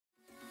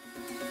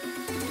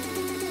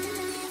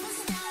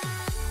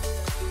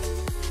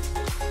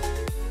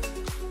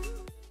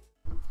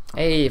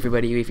Hey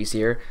everybody, Wifies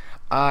here.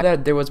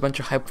 There was a bunch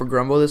of hype for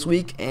Grumbo this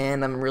week,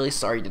 and I'm really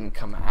sorry it didn't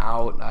come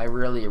out. I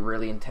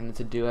really intended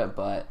to do it,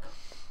 but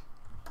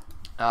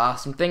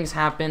some things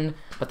happened.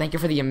 But thank you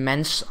for the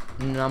immense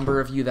number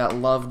of you that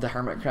loved the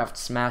HermitCraft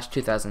Smash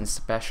 2000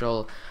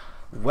 special.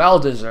 Well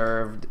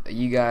deserved,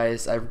 you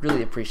guys. I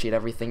really appreciate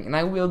everything, and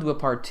I will do a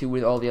part 2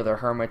 with all the other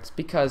hermits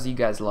because you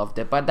guys loved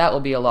it. But that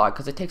will be a lot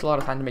because it takes a lot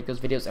of time to make those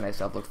videos, and I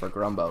still have to look for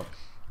Grumbo.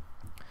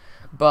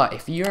 But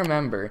if you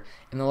remember,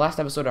 in the last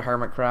episode of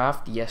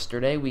HermitCraft,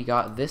 yesterday, we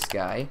got this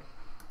guy.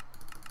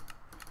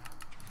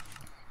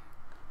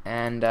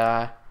 And,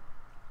 I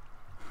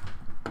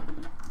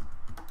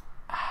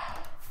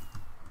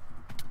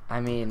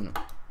mean,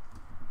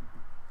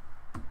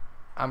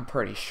 I'm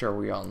pretty sure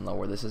we all know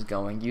where this is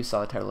going. You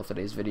saw the title of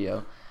today's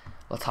video.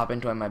 Let's hop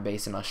into my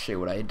base and I'll show you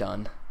what I had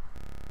done.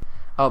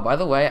 Oh, by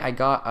the way, I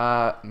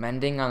got,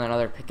 Mending on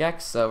another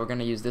pickaxe, so we're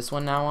gonna use this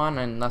one now on,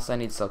 unless I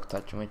need Silk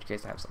Touch, in which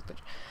case I have Silk Touch.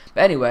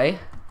 But anyway,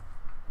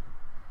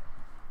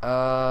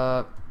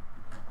 yeah,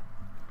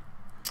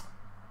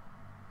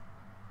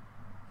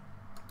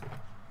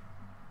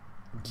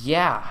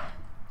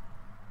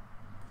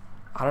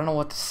 I don't know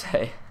what to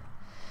say.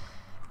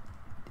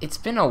 It's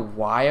been a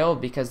while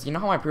because you know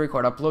how my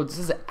pre-record uploads, this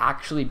is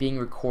actually being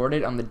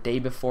recorded on the day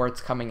before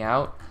it's coming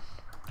out,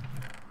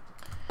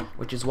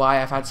 which is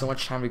why I've had so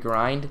much time to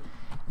grind.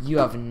 You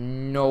have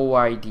no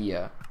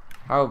idea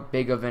how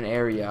big of an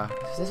area.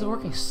 This is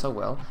working so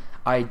well.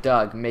 I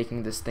dug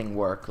making this thing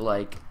work.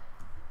 Like,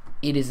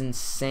 it is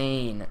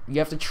insane. You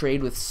have to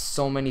trade with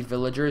so many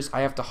villagers. I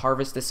have to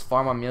harvest this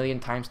farm a million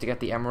times to get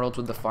the emeralds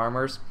with the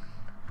farmers.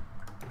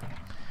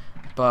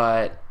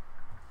 But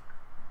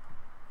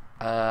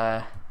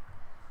yeah,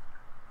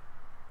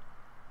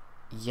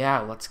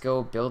 let's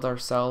go build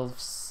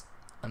ourselves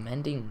a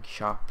mending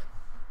shop.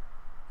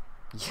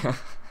 Yeah.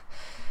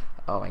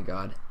 Oh my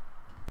god.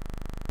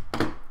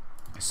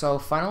 So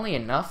funnily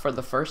enough, for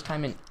the first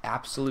time in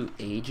absolute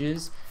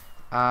ages,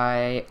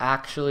 I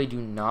actually do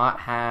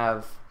not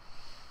have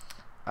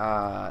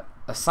a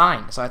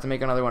sign, so I have to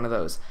make another one of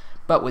those.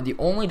 But with the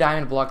only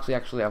diamond blocks we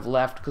actually have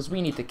left, because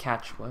we need to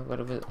catch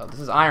what of it? Oh, this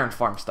is iron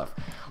farm stuff.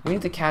 We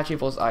need to catch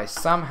people's eyes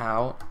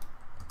somehow.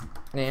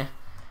 Yeah.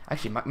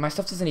 Actually, my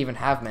stuff doesn't even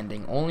have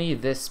mending. Only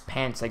this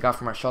pants I got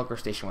from our shulker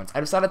station once. I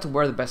decided to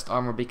wear the best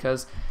armor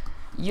because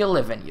you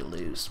live and you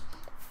lose.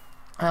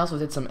 I also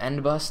did some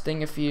end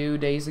busting a few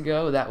days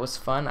ago. That was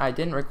fun. I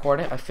didn't record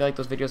it. I feel like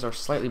those videos are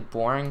slightly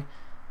boring,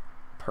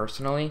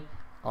 personally.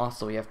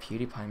 Also, we have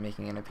PewDiePie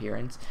making an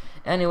appearance.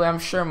 Anyway, I'm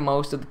sure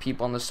most of the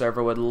people on the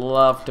server would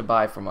love to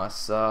buy from us,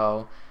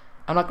 so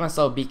I'm not going to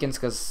sell beacons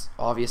because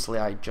obviously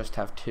I just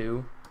have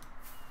 2.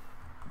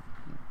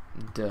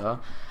 Duh.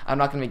 I'm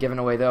not going to be giving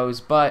away those,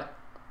 but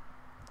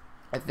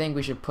I think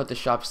we should put the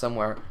shop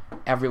somewhere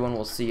everyone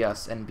will see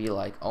us and be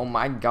like, oh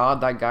my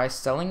god, that guy's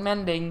selling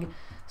mending.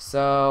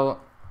 So,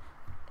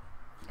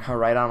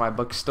 right on my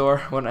bookstore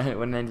when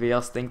anybody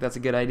else think that's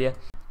a good idea.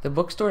 The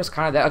bookstore is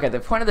kind of that. Okay, the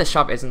point of the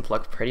shop isn't to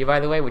look pretty, by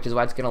the way, which is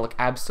why it's going to look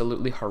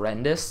absolutely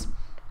horrendous.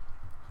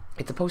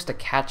 It's supposed to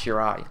catch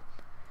your eye,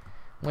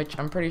 which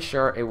I'm pretty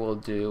sure it will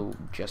do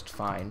just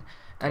fine.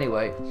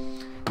 Anyway,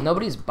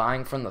 nobody's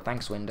buying from the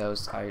thanks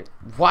windows.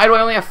 Why do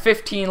I only have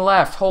 15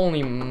 left?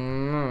 Holy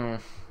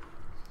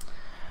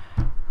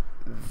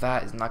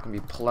that is not going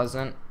to be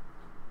pleasant.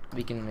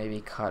 We can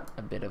maybe cut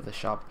a bit of the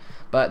shop.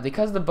 But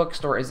because the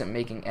bookstore isn't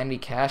making any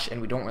cash,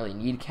 and we don't really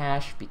need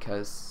cash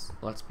because,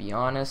 let's be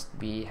honest,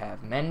 we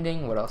have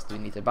mending. What else do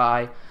we need to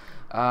buy?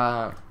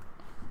 I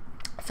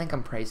think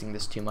I'm praising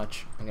this too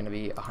much. I'm going to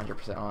be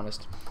 100%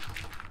 honest.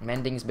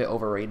 Mending's a bit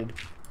overrated.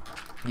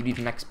 You need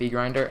an XP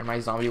grinder, and my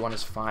zombie one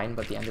is fine,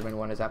 but the Enderman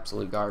one is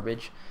absolute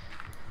garbage.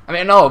 I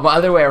mean, no, but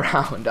other way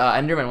around.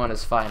 Enderman one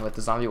is fine, but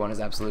the zombie one is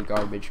absolute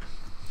garbage.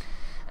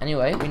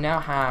 Anyway, we now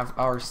have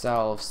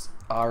ourselves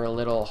our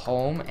little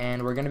home,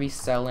 and we're going to be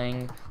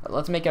selling.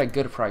 Let's make it a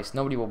good price.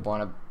 Nobody will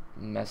want to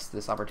miss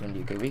this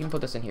opportunity. Okay, we can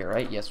put this in here,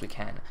 right? Yes, we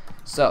can.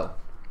 So,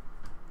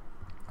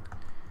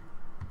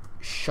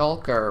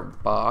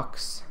 shulker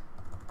box.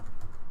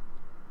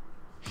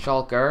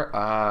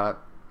 Shulker,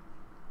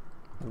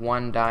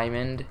 1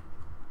 diamond,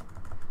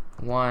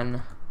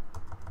 1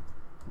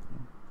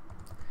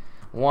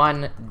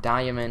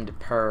 diamond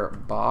per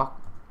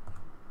box.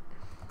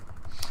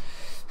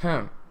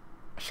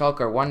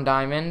 Shulker, 1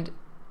 diamond.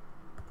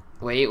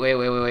 Wait.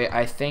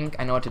 I think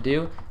I know what to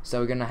do. So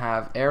we're gonna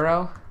have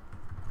arrow,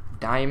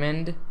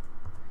 diamond,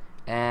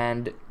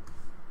 and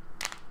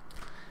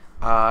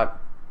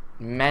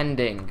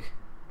mending.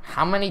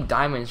 How many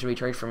diamonds should we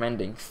trade for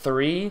mending?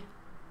 3?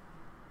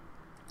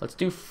 Let's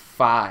do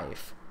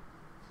 5.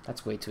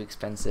 That's way too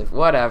expensive.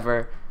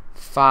 Whatever.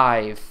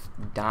 5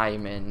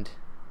 diamond.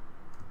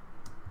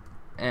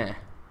 There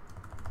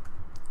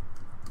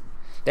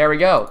we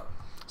go.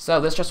 So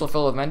this chest will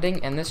fill with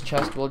mending, and this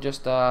chest will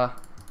just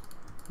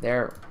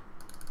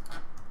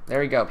there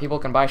we go. People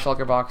can buy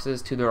shulker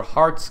boxes to their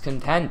heart's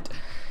content,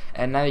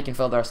 and now you can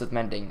fill the rest with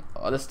mending.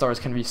 Oh, this store is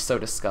gonna be so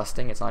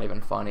disgusting. It's not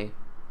even funny.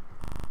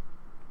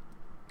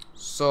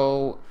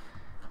 So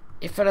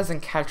if it doesn't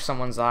catch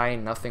someone's eye,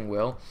 nothing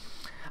will.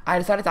 I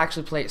decided to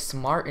actually play it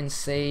smart and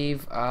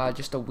save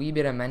just a wee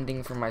bit of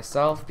mending for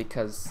myself,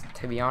 because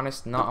to be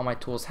honest, not all my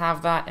tools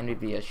have that, and it'd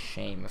be a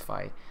shame if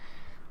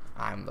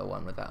I'm the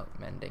one without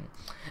mending.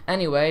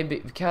 Anyway,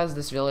 because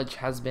this village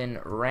has been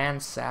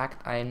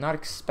ransacked, I am not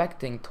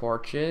expecting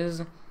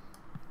torches.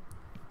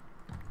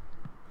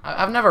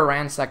 I've never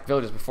ransacked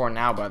villages before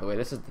now, by the way.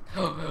 This is...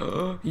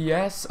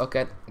 yes!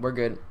 Okay, we're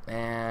good.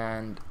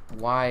 And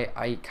why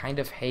I kind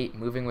of hate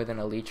moving with an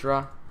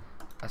elytra.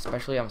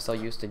 Especially I'm so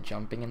used to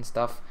jumping and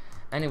stuff.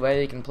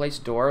 Anyway, you can place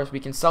doors. We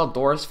can sell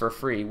doors for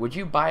free. Would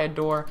you buy a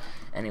door?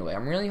 Anyway,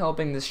 I'm really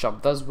hoping this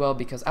shop does well,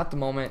 because at the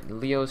moment,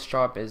 Leo's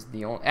shop is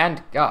the only...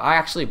 And I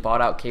actually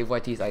bought out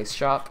CaveYT's ice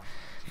shop,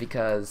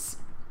 because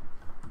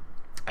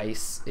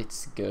ice,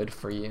 it's good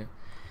for you.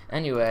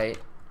 Anyway,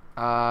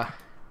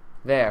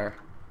 there.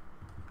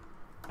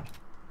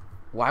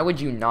 Why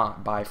would you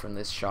not buy from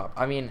this shop?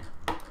 I mean,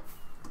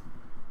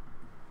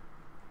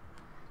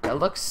 that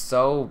looks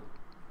so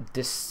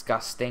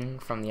disgusting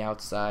from the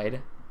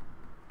outside.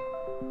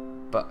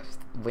 But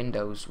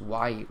windows,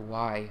 why?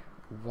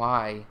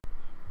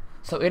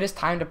 So it is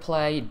time to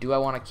play Do I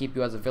Want to Keep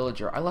You as a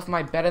Villager. I left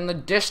my bed in the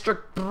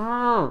district.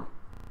 So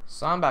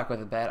I'm back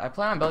with a bed. I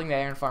plan on building the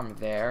iron farm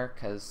there,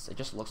 because it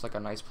just looks like a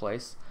nice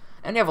place.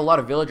 And you have a lot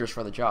of villagers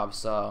for the job,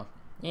 so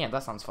yeah,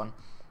 that sounds fun.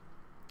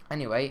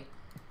 Anyway,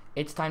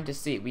 it's time to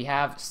see. We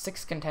have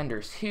 6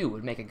 contenders. Who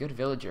would make a good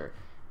villager?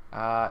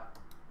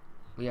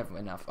 We have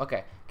enough.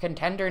 Okay,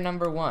 contender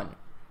number 1,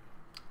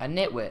 a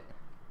nitwit.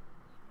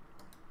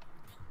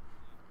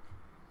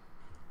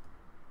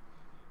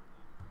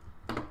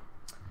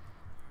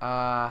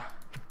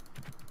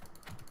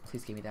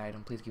 Please give me the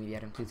item. Please give me the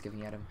item. Please give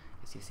me the item.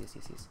 Yes.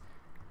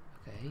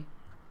 Okay.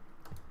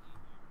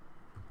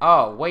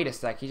 Oh, wait a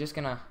sec. He's just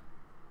gonna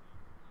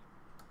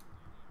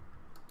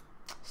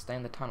stay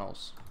in the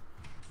tunnels.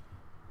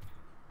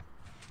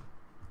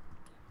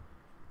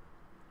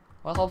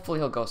 Well, hopefully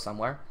he'll go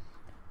somewhere.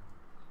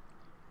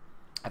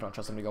 I don't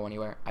trust him to go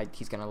anywhere.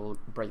 He's gonna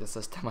break the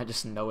system. I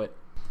just know it.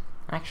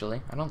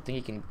 Actually, I don't think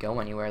he can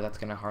go anywhere that's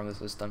gonna harm the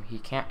system. He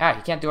can't.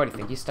 He can't do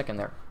anything. He's stuck in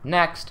there.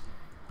 Next,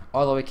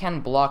 although he can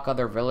block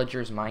other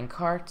villagers'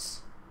 minecarts.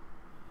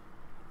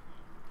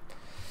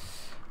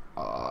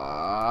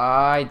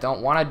 I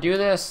don't want to do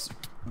this,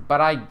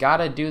 but I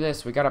gotta do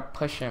this. We gotta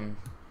push him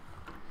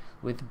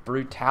with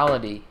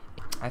brutality.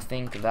 I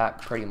think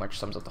that pretty much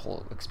sums up the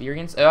whole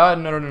experience.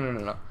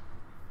 No.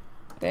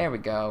 There we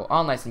go.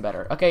 All nice and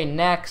better. Okay,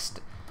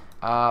 next.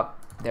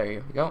 There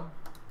you go.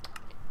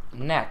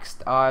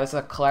 Next, this is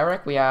a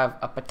cleric. We have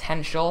a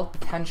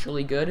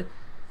potentially good.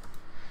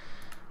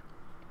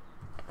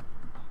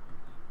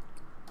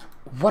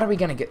 What are we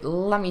gonna get?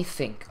 Let me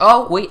think.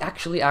 Oh, wait,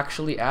 actually,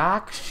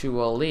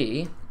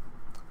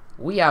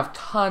 we have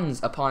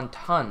tons upon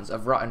tons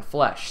of rotten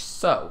flesh.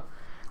 So,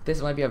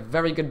 this might be a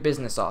very good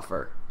business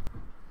offer.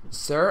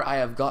 Sir, I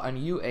have gotten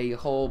you a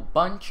whole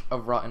bunch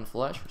of rotten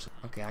flesh.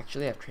 Okay,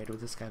 actually, I've traded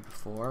with this guy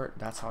before.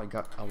 That's how I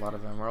got a lot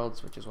of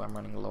emeralds, which is why I'm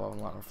running low on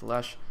rotten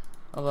flesh.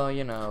 Although,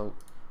 you know,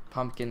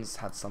 pumpkins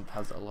has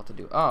a lot to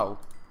do. Oh,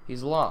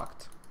 he's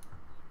locked.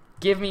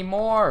 Give me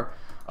more!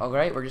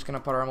 Alright, we're just gonna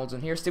put our emeralds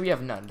in here. See, we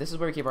have none. This is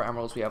where we keep our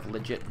emeralds. We have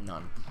legit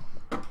none.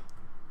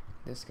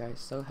 This guy is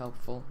so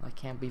helpful. I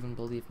can't even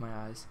believe my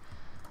eyes.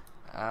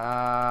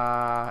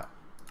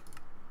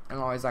 And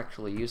always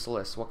actually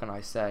useless. What can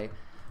I say?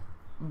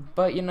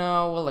 But, you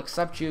know, we'll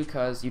accept you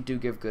because you do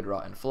give good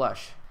rotten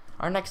flesh.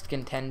 Our next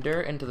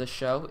contender into the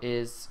show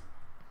is...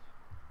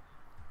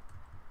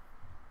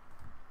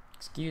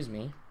 Excuse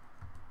me.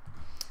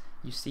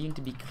 You seem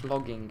to be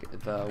clogging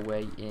the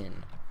way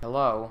in.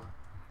 Hello?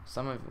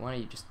 One of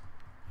you just...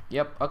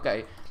 Yep,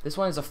 okay. This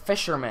one is a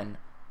fisherman.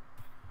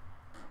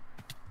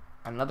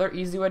 Another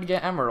easy way to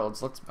get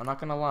emeralds. I'm not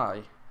gonna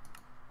lie.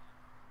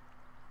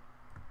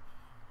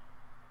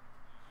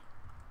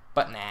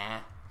 But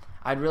nah.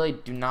 I really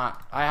do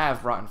not. I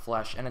have rotten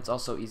flesh, and it's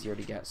also easier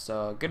to get.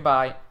 So,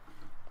 goodbye.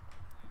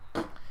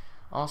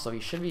 Also, he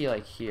should be,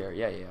 like, here.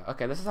 Yeah.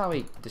 Okay, this is how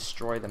we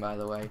destroy them, by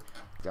the way.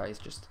 Guys,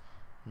 just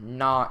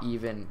not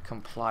even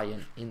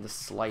compliant in the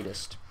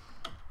slightest.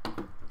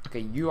 Okay,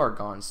 you are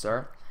gone,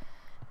 sir.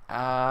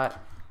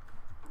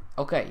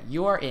 Okay,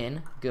 you are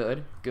in.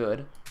 Good.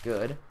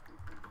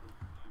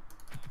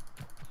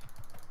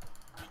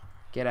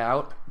 Get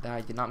out.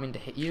 I did not mean to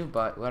hit you,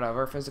 but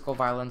whatever. Physical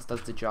violence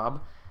does the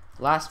job.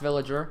 Last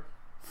villager.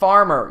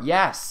 Farmer,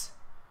 yes!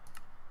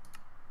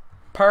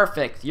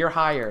 Perfect, you're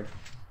hired.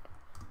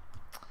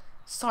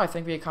 So I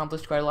think we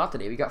accomplished quite a lot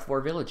today. We got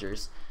 4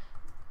 villagers.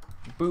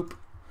 Boop.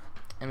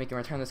 And we can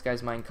return this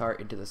guy's minecart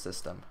into the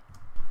system.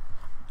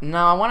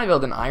 Now, I want to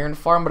build an iron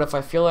farm, but if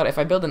I feel that if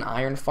I build an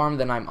iron farm,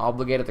 then I'm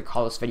obligated to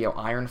call this video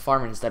Iron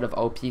Farm instead of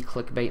OP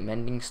Clickbait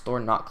Mending Store,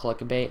 not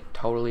Clickbait.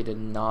 Totally did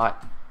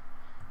not...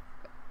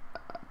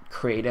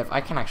 creative. I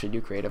can actually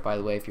do creative, by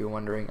the way, if you're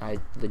wondering. I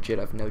legit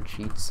have no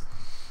cheats.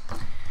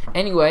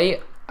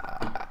 Anyway,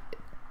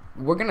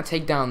 we're gonna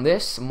take down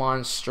this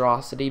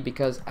monstrosity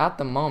because at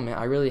the moment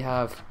I really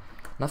have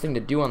nothing to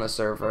do on the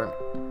server.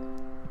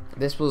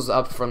 This was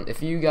up from,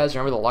 if you guys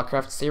remember the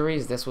LogCraft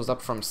series, this was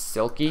up from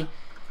Silky.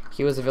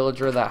 He was a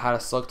villager that had a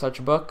Silk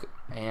Touch book,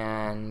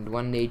 and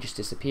one day just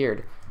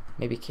disappeared.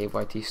 Maybe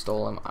KYT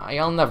stole him.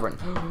 I'll never.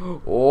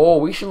 Oh,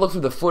 we should look through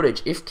the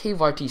footage. If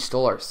KYT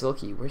stole our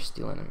Silky, we're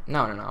stealing him.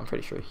 No, I'm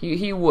pretty sure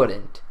he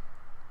wouldn't.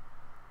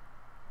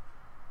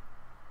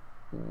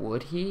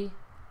 Would he?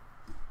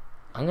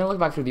 I'm gonna look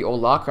back through the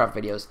old LogCraft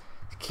videos.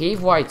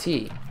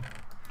 KYT.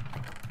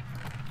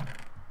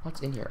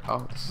 What's in here?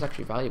 Oh, this is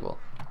actually valuable.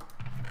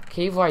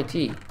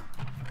 KYT,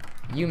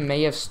 you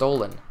may have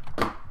stolen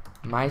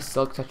my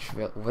Silk Touch.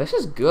 This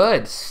is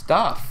good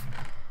stuff.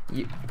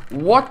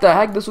 What the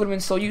heck? This would have been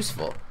so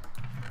useful.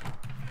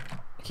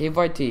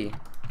 KYT,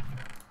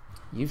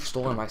 you've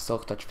stolen my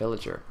Silk Touch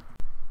villager.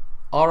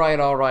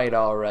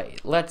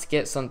 Alright. Let's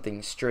get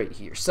something straight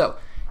here. So,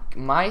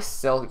 my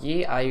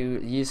Silky,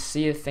 you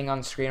see a thing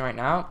on screen right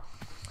now.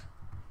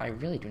 I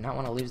really do not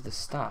want to lose this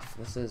stuff.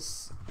 This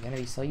is gonna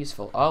be so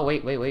useful. Oh,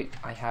 wait.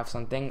 I have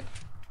something.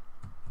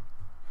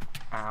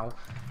 Ow.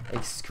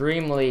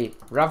 Extremely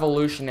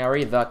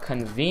revolutionary, the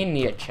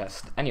convenient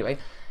chest. Anyway,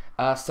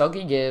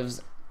 Silky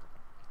gives...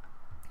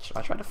 Should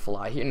I try to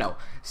fly here? No.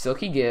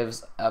 Silky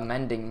gives a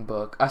mending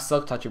book, a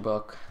Silk Touch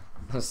book.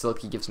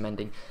 Silky gives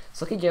mending.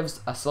 Silky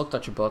gives a Silk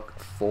Touch book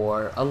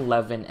for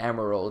 11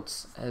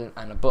 emeralds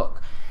and a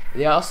book.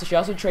 She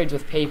also trades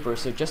with paper,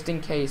 so just in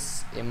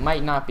case it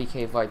might not be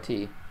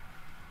KYT,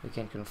 we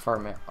can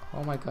confirm it.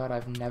 Oh my god,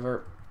 I've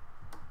never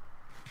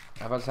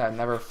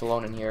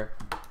flown in here.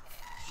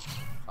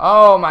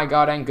 Oh my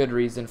god, and good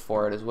reason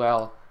for it as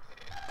well.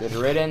 Good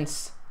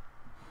riddance.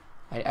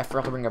 I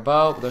forgot to bring a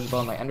bow, but there's a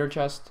bow in my ender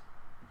chest.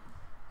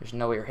 There's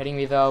no way you're hitting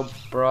me though,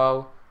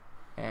 bro.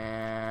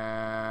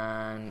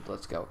 And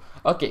let's go.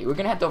 Okay, we're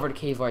gonna head over to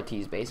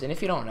KYT's base, and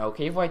if you don't know,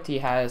 KYT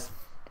has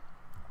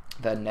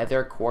the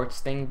nether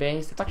quartz thing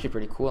base. It's actually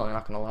pretty cool, I'm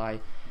not gonna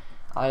lie.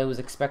 I was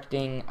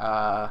expecting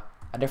a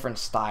different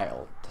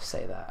style to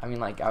say that. I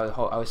mean, like, I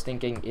was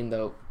thinking in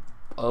the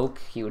oak,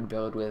 he would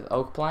build with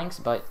oak planks,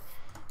 but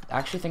I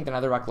actually think the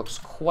netherrack looks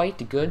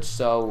quite good,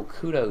 so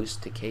kudos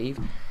to Cave.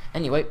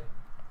 Anyway,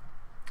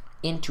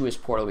 into his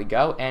portal we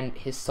go, and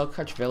his Silk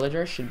Touch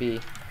villager should be...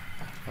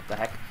 What the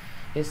heck?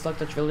 His Silk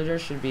Touch villager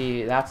should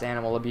be... That's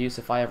animal abuse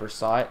if I ever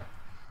saw it.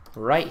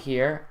 Right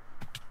here.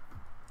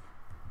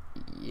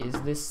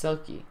 Is this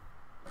Silky?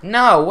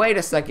 No, wait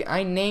a second.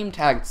 I name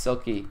tagged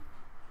Silky.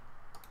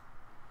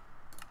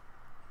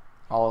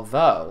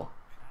 Although,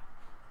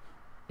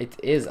 it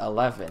is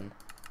 11.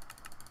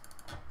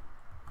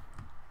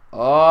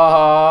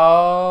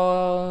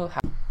 Oh.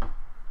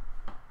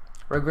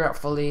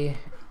 Regretfully,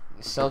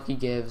 Silky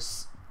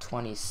gives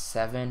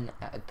 27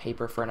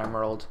 paper for an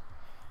emerald.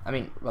 I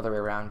mean, other way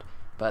around.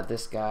 But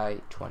this guy,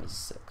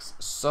 26.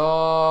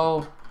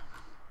 So,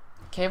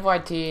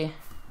 KYT,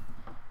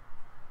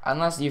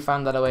 unless you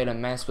found out a way to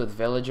mess with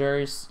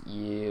villagers,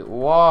 you...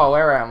 Whoa,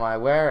 where am I?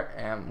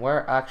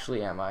 Where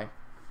actually am I?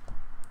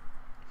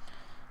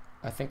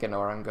 I think I know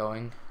where I'm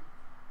going.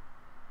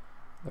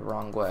 The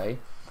wrong way.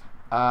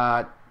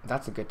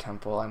 That's a good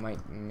temple. I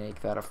might make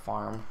that a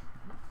farm.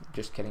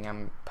 Just kidding,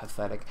 I'm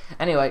pathetic.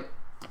 Anyway,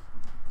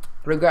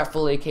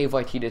 regretfully,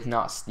 KYT did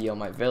not steal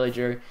my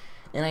villager.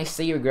 And I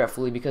say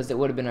regretfully because it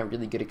would have been a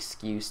really good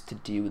excuse to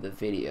do the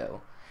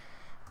video.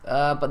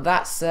 But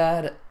that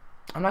said,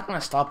 I'm not going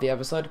to stop the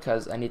episode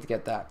because I need to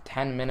get that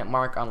 10-minute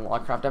mark on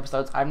LogCraft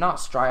episodes.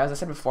 As I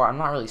said before, I'm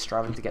not really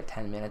striving to get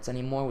 10 minutes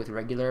anymore with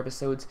regular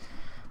episodes.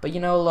 But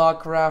you know,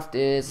 LogCraft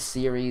is a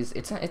series.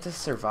 It's a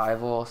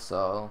survival,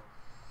 so...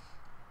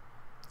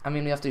 I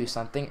mean, we have to do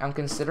something. I'm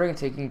considering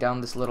taking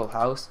down this little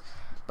house,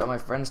 but my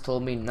friends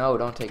told me, no,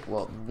 don't take...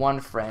 Well, one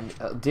friend,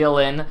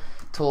 Dylan,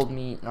 told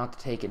me not to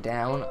take it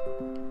down.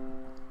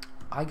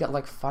 I got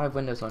like 5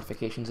 Windows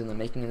notifications in the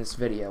making of this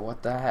video.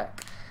 What the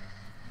heck?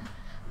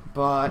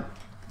 But,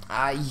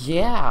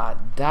 yeah,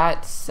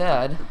 that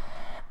said,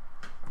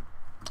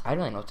 I don't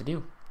really know what to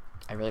do.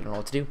 I really don't know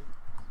what to do.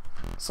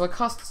 So it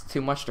costs too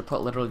much to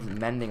put literally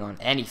mending on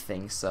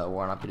anything, so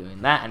we're not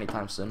doing that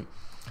anytime soon.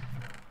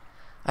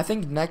 I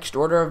think next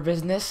order of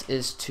business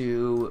is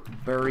to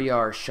bury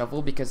our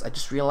shovel, because I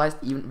just realized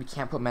even we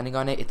can't put mending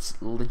on it.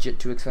 It's legit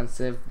too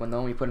expensive. When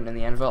we put it in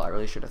the anvil, I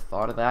really should have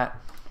thought of that.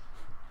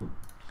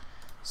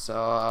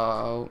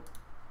 So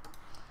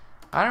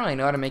I don't really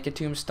know how to make a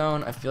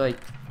tombstone. I feel like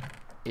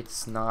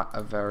it's not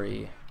a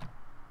very...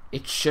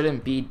 It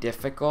shouldn't be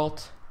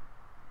difficult.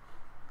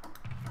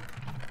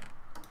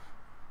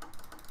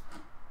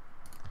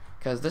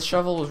 Because this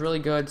shovel was really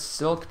good.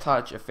 Silk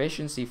Touch,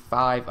 Efficiency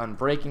 5,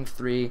 Unbreaking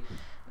 3.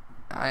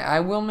 I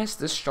will miss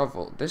this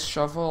shovel. This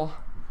shovel,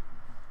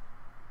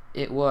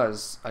 it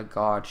was a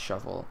god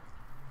shovel.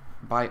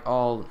 By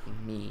all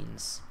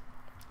means.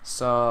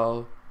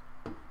 So,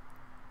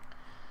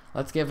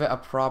 let's give it a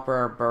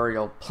proper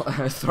burial.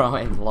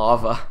 Throwing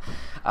lava.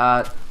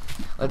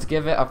 Let's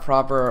give it a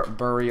proper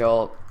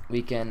burial.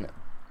 We can...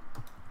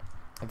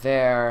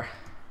 There...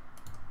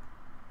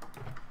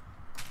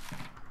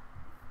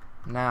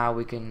 Now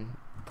we can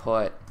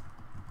put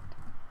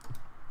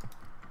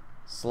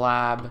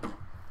slab.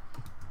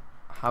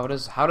 How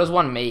does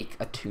one make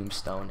a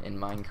tombstone in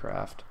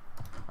Minecraft?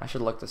 I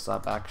should look this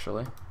up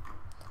actually,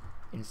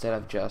 instead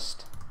of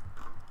just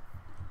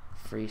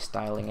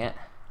freestyling it.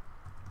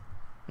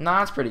 Nah,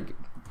 that's pretty good.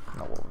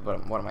 No,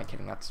 what am I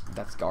kidding?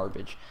 That's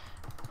garbage.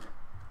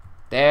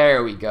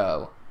 There we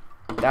go.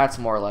 That's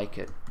more like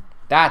it.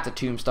 That's a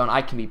tombstone.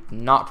 I can be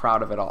not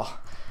proud of it all.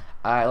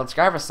 Let's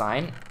grab a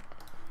sign.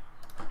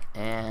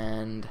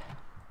 And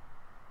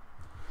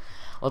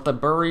let the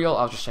burial.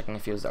 I was just checking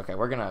if he was okay.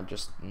 We're gonna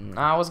just.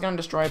 Nah, I was gonna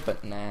destroy it,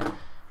 but nah.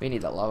 We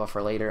need that lava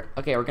for later.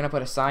 Okay, we're gonna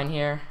put a sign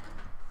here.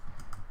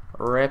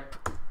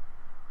 Rip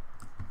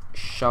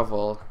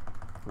shovel.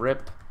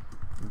 Rip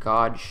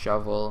God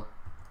shovel.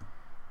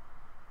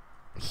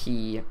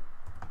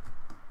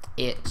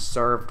 It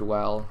served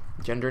well.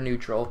 Gender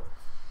neutral.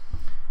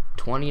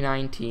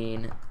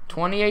 2018 to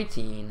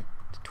 2019.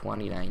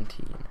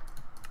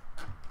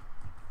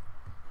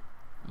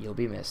 You'll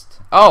be missed.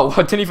 Oh,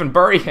 I didn't even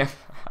bury him.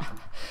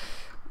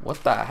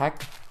 What the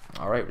heck?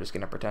 Alright, we're just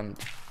gonna pretend.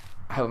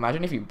 I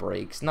imagine if he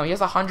breaks. No, he has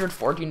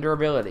 114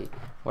 durability.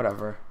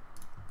 Whatever.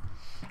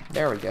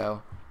 There we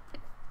go.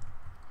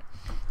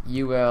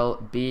 You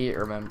will be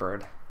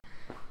remembered.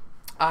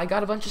 I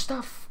got a bunch of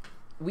stuff.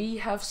 We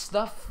have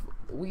stuff.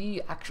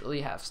 We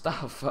actually have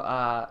stuff.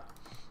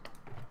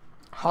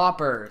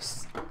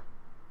 Hoppers.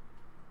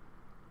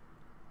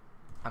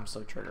 I'm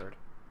so triggered.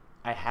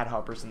 I had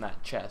hoppers in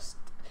that chest.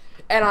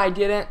 And I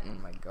didn't. Oh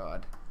my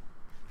god.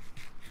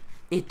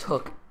 It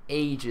took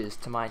ages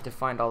to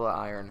find all the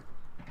iron.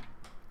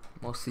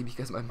 Mostly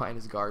because my mine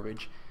is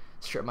garbage.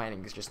 Strip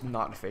mining is just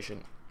not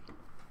efficient.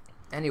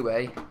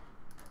 Anyway,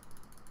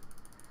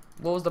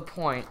 what was the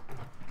point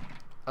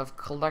of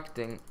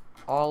collecting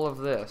all of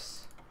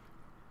this?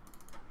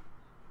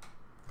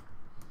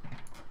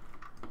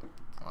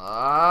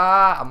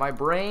 Ah, my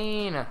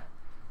brain.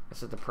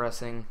 This is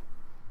depressing.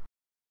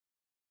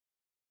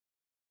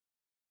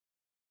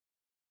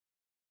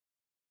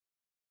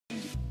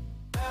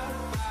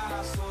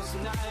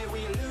 Tonight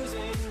we are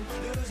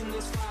losing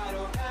this fight.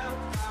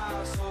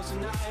 Oh, so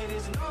tonight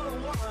is no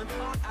one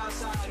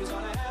outside who's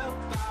gonna help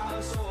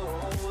our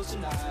souls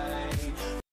tonight.